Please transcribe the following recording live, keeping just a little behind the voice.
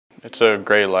It's a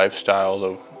great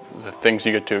lifestyle. The things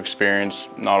you get to experience,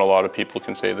 not a lot of people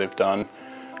can say they've done.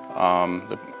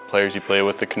 The players you play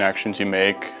with, the connections you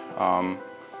make,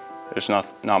 there's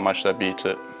not much that beats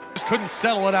it. Just couldn't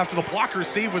settle it after the blocker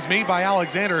save was made by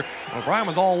Alexander. O'Brien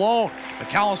was all alone.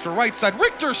 McAllister right side.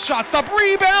 Richter's shot stop.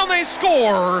 Rebound. They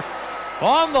score.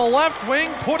 On the left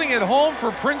wing, putting it home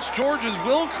for Prince George's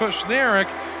Wil Kushniryk.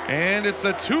 And it's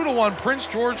a 2-1 Prince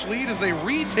George lead as they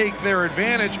retake their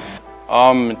advantage.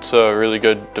 It's a really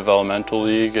good developmental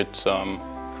league. It's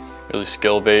really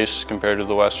skill-based compared to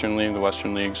the Western League. The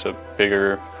Western League's a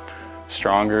bigger,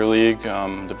 stronger league.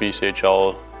 The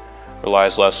BCHL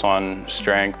relies less on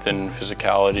strength and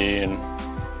physicality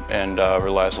and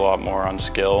relies a lot more on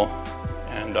skill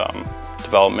and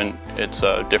development. It's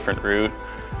a different route.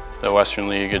 The Western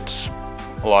League, a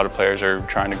lot of players are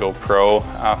trying to go pro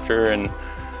after, and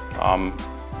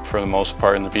for the most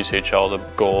part in the BCHL, the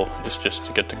goal is just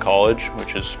to get to college,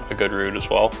 which is a good route as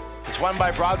well. It's won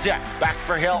by Brodziak, back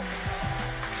for Hill.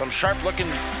 Some sharp looking,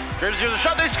 here's the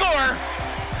shot, they score!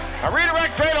 A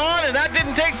redirect right on, and that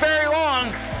didn't take very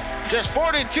long. Just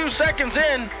 42 seconds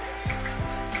in.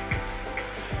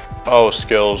 Oh,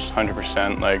 skills,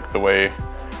 100%. Like the way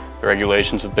the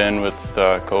regulations have been with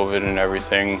COVID and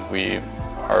everything,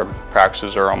 our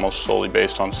practices are almost solely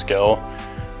based on skill,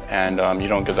 and you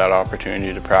don't get that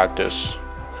opportunity to practice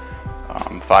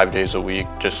 5 days a week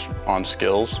just on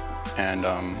skills and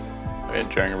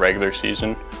during a regular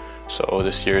season. So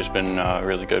this year has been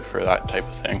really good for that type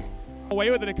of thing. Away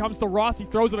with it, it comes to Ross, he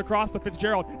throws it across to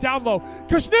Fitzgerald, down low,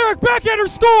 Kushniryk backhander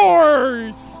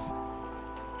scores!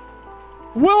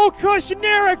 Wil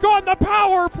Kushniryk on the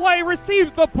power play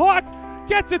receives the puck,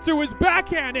 gets it to his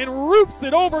backhand and roofs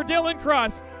it over Dylan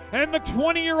Kruss, and the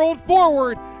 20-year-old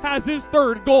forward has his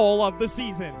third goal of the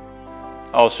season.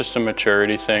 Oh, it's just a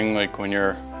maturity thing. Like when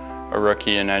you're a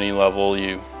rookie in any level,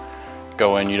 you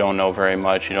go in, you don't know very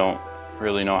much, you don't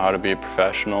really know how to be a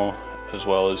professional as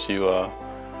well as you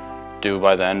do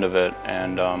by the end of it,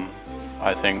 and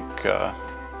I think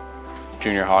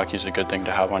junior hockey is a good thing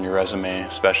to have on your resume,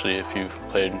 especially if you've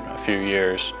played a few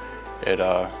years. It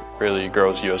really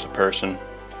grows you as a person.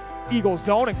 Eagle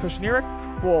zone, and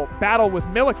Kushniryk will battle with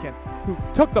Milliken, who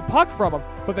took the puck from him,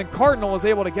 but then Cardinal was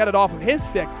able to get it off of his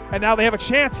stick, and now they have a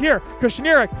chance here.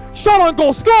 Kushniryk, shot on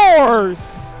goal,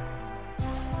 scores!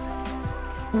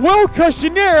 Wil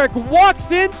Kushniryk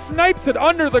walks in, snipes it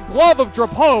under the glove of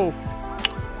Drapeau.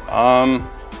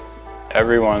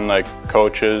 Everyone, like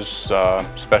coaches,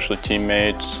 especially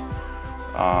teammates.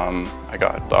 I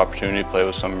got the opportunity to play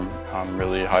with some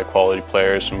really high quality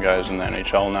players, some guys in the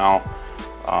NHL now.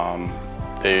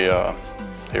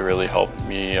 They really helped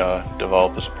me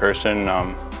develop as a person.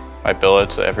 My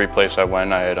billets, every place I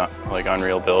went, I had like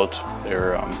unreal billets. They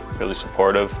were really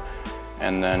supportive.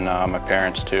 And then my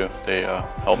parents too, they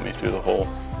helped me through the whole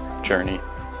journey.